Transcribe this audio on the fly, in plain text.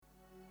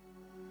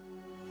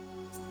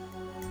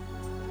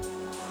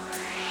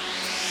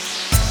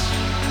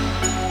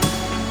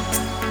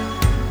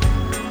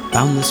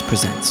Boundless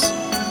presents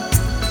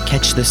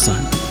Catch the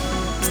Sun.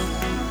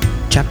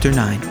 Chapter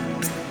 9,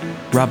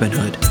 Robin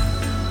Hood.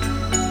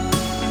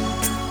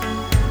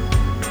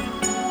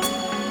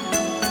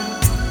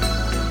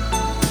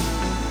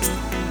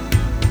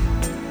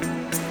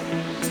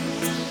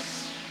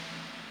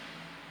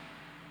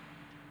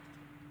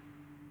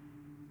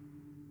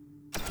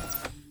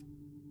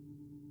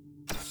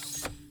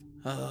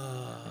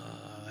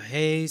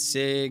 Hey,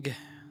 Sig.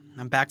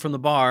 I'm back from the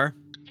bar.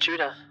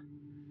 Judah,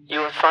 you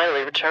have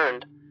finally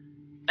returned.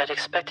 I'd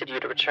expected you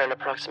to return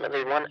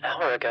approximately 1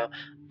 hour ago.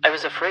 I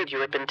was afraid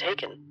you had been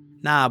taken.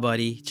 Nah,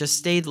 buddy. Just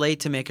stayed late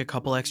to make a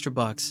couple extra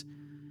bucks.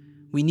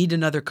 We need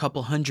another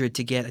couple hundred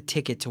to get a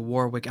ticket to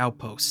Warwick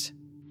Outpost.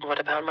 What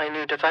about my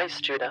new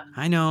device, Judah?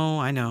 I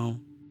know.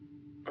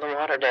 The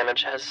water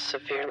damage has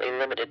severely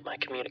limited my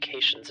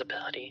communications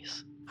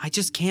abilities. I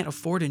just can't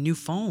afford a new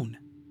phone.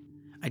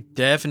 I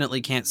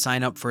definitely can't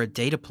sign up for a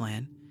data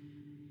plan.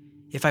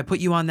 If I put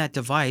you on that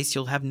device,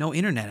 you'll have no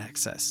internet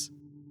access.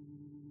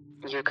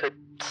 You could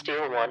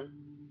steal one.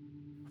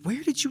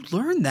 Where did you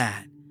learn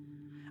that?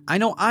 I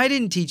know I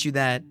didn't teach you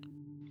that.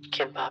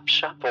 Kimbap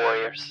Shop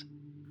Warriors.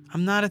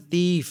 I'm not a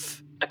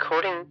thief.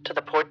 According to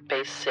the Port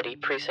Base City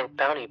Precinct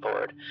Bounty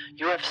Board,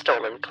 you have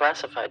stolen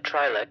classified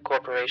Trilec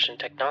Corporation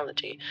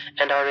technology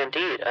and are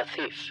indeed a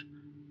thief.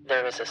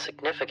 There is a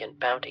significant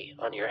bounty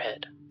on your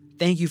head.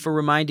 Thank you for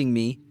reminding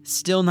me.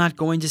 Still not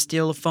going to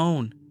steal a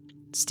phone.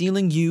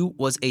 Stealing you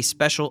was a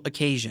special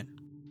occasion.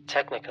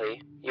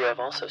 Technically, you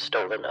have also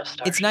stolen a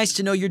starship. It's nice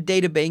to know your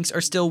databanks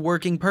are still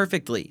working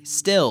perfectly.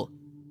 Still.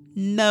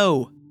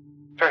 No.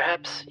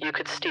 Perhaps you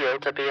could steal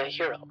to be a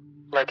hero,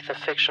 like the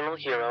fictional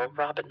hero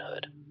Robin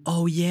Hood.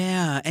 Oh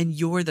yeah, and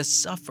you're the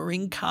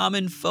suffering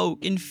common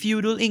folk in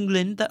feudal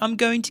England that I'm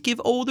going to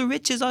give all the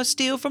riches I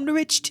steal from the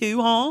rich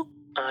to, huh?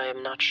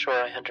 I'm not sure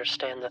I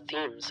understand the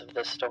themes of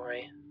this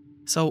story.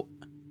 So,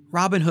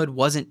 Robin Hood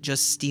wasn't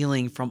just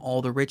stealing from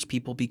all the rich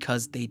people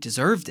because they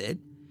deserved it.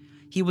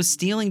 He was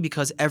stealing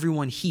because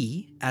everyone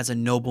he, as a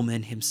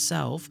nobleman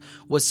himself,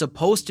 was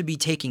supposed to be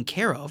taken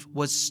care of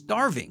was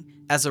starving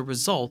as a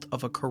result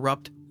of a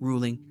corrupt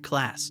ruling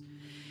class.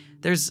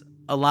 There's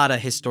a lot of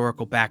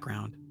historical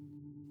background.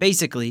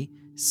 Basically,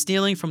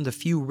 stealing from the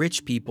few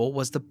rich people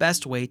was the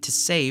best way to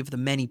save the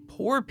many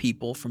poor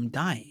people from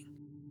dying.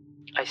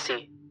 I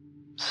see.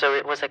 So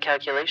it was a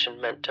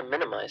calculation meant to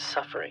minimize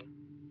suffering.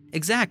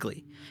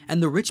 Exactly.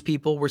 And the rich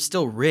people were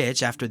still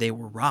rich after they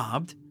were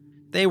robbed.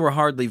 They were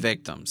hardly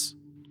victims.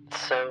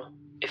 So,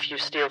 if you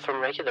steal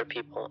from regular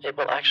people, it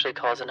will actually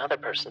cause another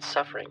person's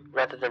suffering,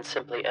 rather than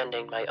simply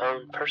ending my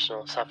own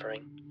personal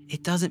suffering.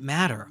 It doesn't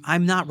matter.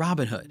 I'm not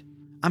Robin Hood.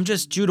 I'm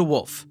just Judah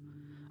Wolf,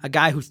 a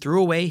guy who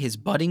threw away his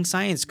budding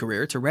science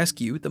career to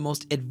rescue the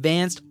most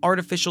advanced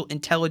artificial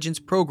intelligence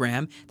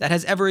program that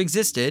has ever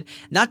existed,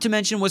 not to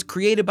mention was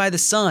created by the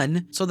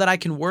sun so that I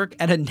can work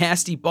at a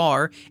nasty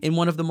bar in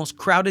one of the most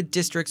crowded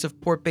districts of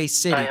Port Bay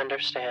City. I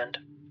understand.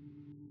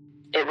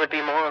 It would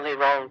be morally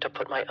wrong to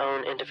put my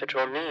own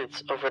individual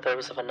needs over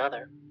those of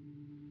another.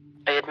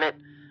 I admit,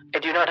 I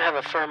do not have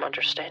a firm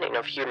understanding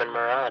of human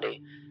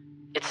morality.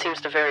 It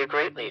seems to vary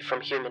greatly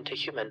from human to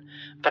human,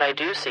 but I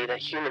do see that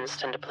humans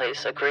tend to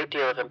place a great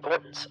deal of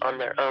importance on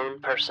their own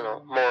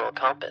personal moral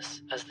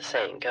compass, as the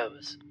saying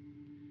goes.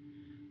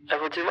 I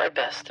will do my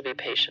best to be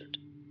patient,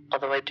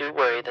 although I do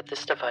worry that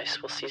this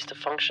device will cease to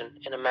function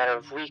in a matter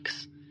of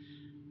weeks.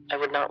 I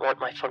would not want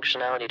my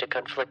functionality to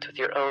conflict with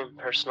your own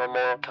personal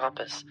moral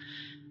compass.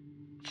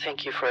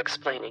 Thank you for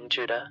explaining,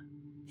 Judah.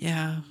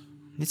 Yeah,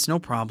 it's no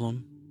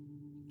problem.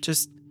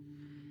 Just,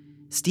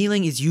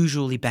 stealing is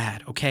usually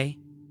bad, okay?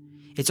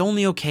 It's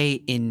only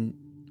okay in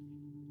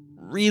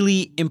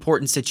really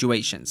important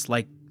situations,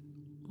 like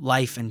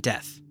life and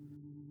death.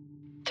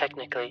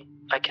 Technically,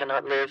 I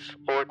cannot live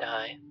or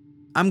die.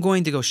 I'm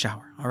going to go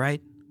shower, all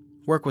right?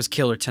 Work was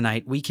killer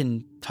tonight. We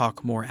can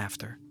talk more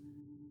after.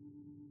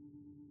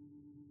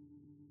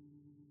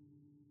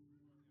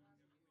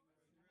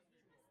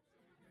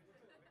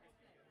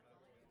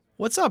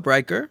 What's up,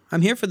 Riker?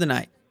 I'm here for the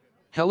night.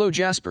 Hello,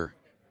 Jasper.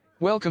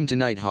 Welcome to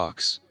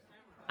Nighthawks.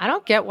 I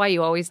don't get why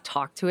you always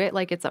talk to it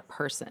like it's a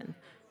person.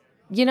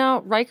 You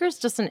know, Riker's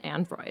just an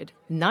android,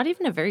 not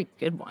even a very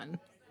good one.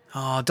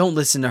 Oh, don't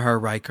listen to her,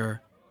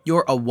 Riker.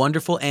 You're a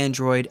wonderful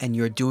android and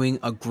you're doing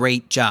a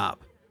great job.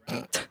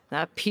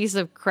 That piece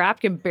of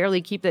crap can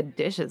barely keep the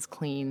dishes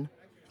clean.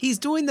 He's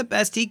doing the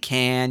best he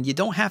can. You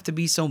don't have to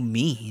be so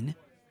mean.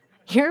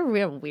 You're a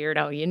real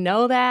weirdo, you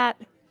know that?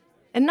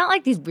 And not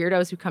like these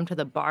weirdos who come to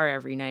the bar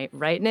every night,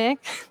 right, Nick?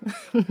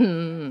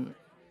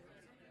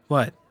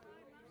 What?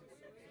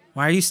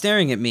 Why are you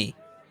staring at me?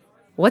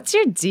 What's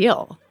your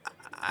deal?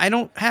 I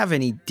don't have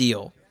any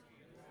deal.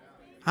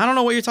 I don't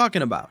know what you're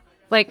talking about.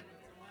 Like,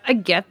 I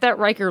get that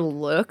Riker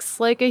looks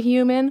like a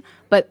human,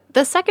 but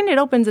the second it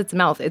opens its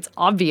mouth, it's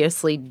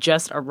obviously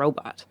just a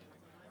robot.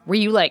 Were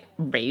you, like,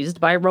 raised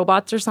by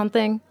robots or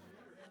something?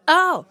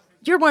 Oh,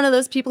 you're one of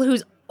those people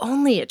who's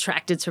only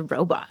attracted to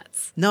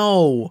robots.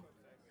 No.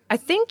 I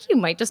think you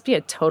might just be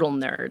a total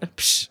nerd.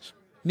 Psh,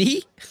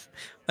 me?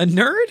 A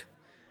nerd?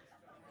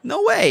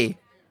 No way.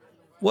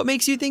 What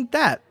makes you think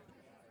that?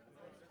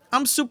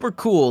 I'm super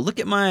cool. Look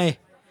at my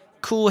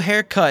cool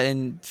haircut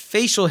and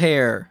facial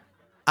hair.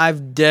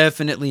 I've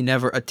definitely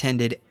never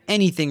attended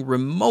anything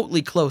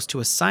remotely close to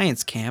a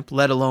science camp,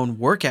 let alone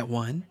work at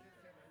one.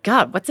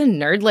 God, what's a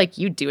nerd like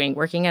you doing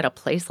working at a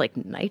place like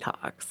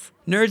Nighthawks?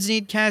 Nerds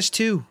need cash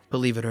too,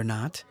 believe it or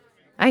not.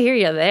 I hear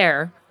you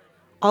there.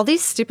 All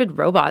these stupid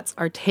robots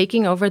are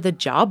taking over the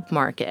job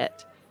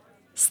market.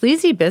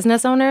 Sleazy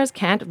business owners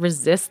can't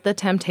resist the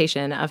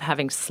temptation of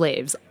having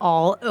slaves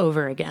all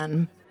over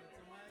again.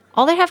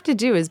 All they have to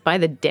do is buy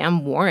the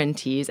damn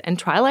warranties, and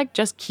Trilek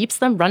just keeps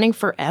them running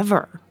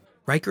forever.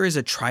 Riker is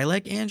a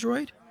Trilek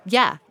android?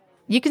 Yeah,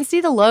 you can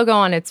see the logo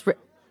on its...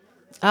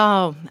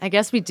 Oh, I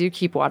guess we do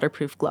keep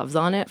waterproof gloves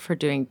on it for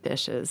doing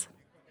dishes.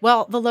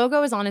 Well, the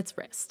logo is on its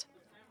wrist.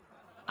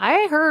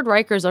 I heard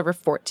Riker's over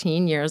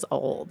 14 years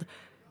old.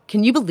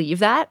 Can you believe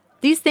that?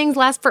 These things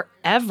last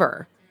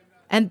forever.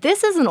 And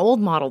this is an old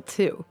model,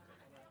 too.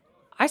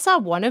 I saw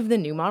one of the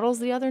new models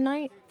the other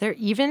night. They're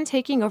even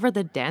taking over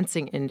the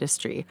dancing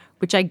industry,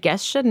 which I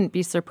guess shouldn't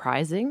be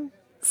surprising.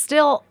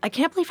 Still, I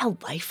can't believe how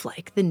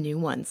lifelike the new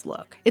ones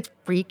look. It's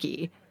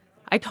freaky.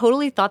 I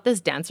totally thought this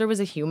dancer was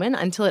a human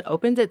until it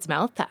opened its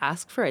mouth to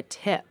ask for a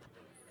tip.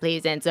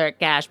 Please insert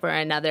cash for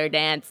another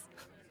dance.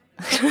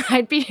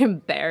 I'd be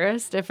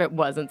embarrassed if it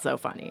wasn't so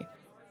funny.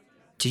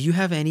 Do you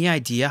have any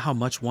idea how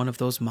much one of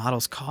those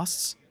models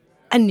costs?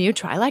 A new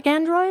Trilek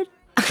android?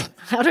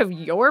 Out of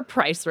your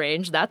price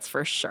range, that's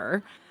for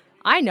sure.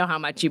 I know how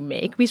much you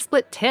make. We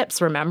split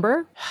tips,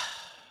 remember?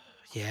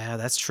 Yeah,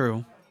 that's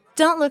true.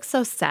 Don't look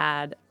so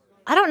sad.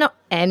 I don't know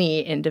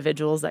any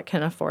individuals that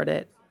can afford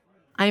it.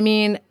 I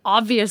mean,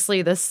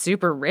 obviously the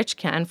super rich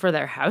can for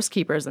their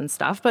housekeepers and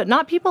stuff, but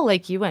not people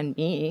like you and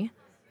me.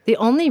 The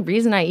only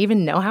reason I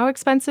even know how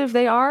expensive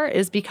they are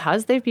is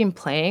because they've been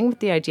playing with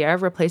the idea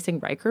of replacing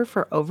Riker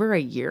for over a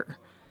year.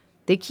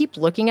 They keep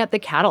looking at the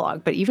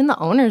catalog, but even the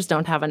owners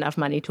don't have enough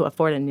money to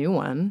afford a new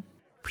one.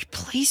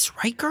 Replace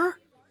Riker?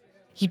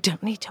 You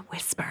don't need to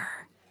whisper.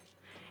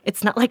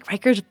 It's not like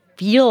Riker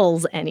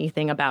feels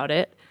anything about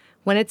it.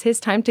 When it's his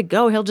time to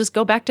go, he'll just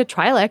go back to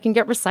Trilek and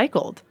get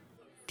recycled.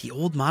 The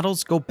old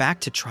models go back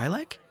to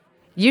Trilek?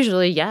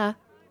 Usually, yeah.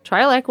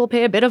 Trilek will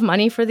pay a bit of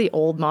money for the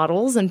old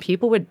models, and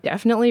people would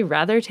definitely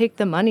rather take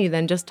the money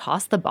than just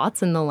toss the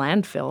bots in the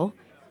landfill.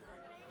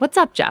 What's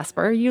up,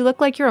 Jasper? You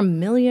look like you're a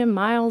million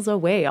miles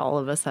away all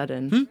of a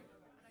sudden.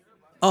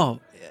 Oh,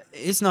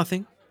 it's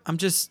nothing. I'm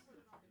just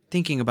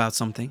thinking about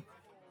something.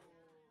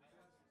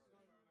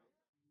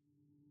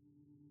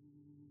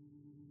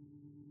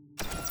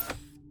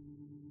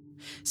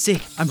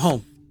 Sig, I'm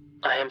home.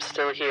 I am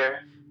still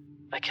here.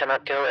 I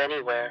cannot go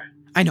anywhere.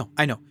 I know.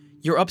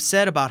 You're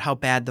upset about how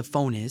bad the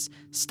phone is.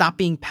 Stop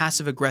being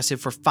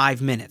passive-aggressive for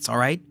 5 minutes, all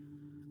right?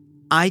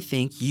 I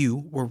think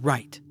you were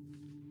right.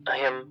 I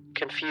am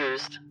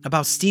confused.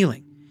 About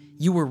stealing.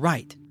 You were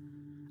right.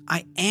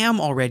 I am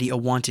already a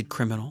wanted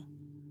criminal.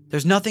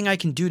 There's nothing I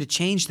can do to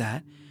change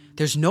that.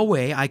 There's no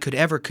way I could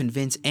ever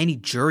convince any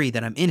jury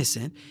that I'm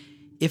innocent.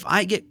 If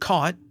I get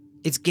caught,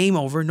 it's game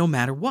over no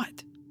matter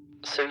what.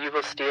 So you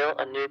will steal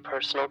a new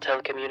personal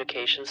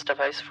telecommunications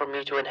device for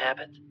me to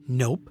inhabit?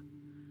 Nope.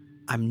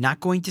 I'm not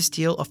going to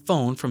steal a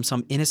phone from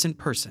some innocent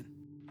person.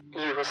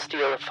 You will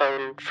steal a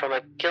phone from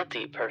a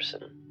guilty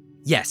person?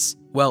 Yes.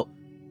 Well,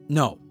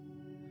 no.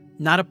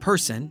 Not a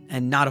person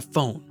and not a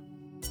phone.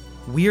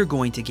 We're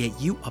going to get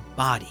you a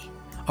body.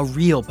 A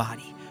real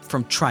body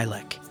from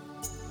Trilek.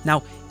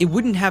 Now, it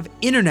wouldn't have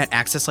internet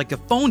access like the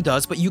phone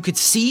does, but you could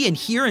see and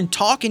hear and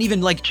talk and even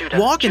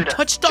walk and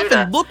touch stuff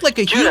and look like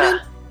a human.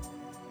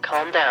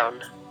 Calm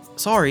down.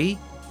 Sorry.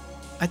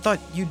 I thought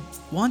you'd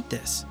want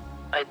this.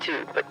 I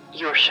do, but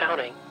you're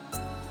shouting.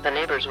 The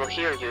neighbors will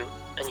hear you,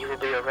 and you will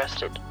be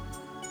arrested.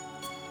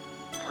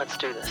 Let's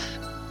do this.